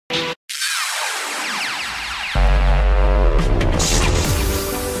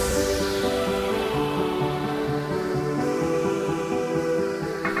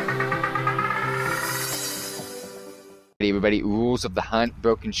everybody. Rules of the Hunt,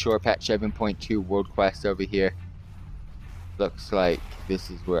 Broken Shore, patch 7.2, World Quest over here. Looks like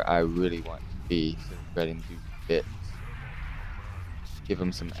this is where I really want to be. So go ahead and do bits. Give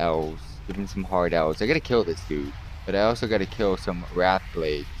him some L's. Give him some hard L's. I gotta kill this dude. But I also gotta kill some Wrath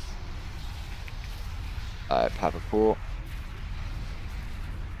Blades. Pop a pool.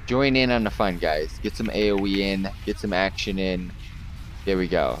 Join in on the fun, guys. Get some AoE in. Get some action in. There we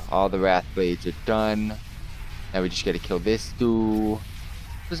go. All the Wrath Blades are done. Now we just gotta kill this dude.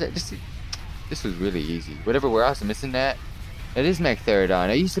 This was really easy. Whatever, we're also missing that. That is Magtheridon.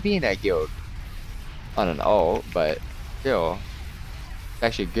 I used to be in that guild. On an alt, but still. It's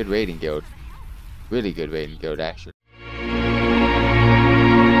actually a good raiding guild. Really good raiding guild, actually.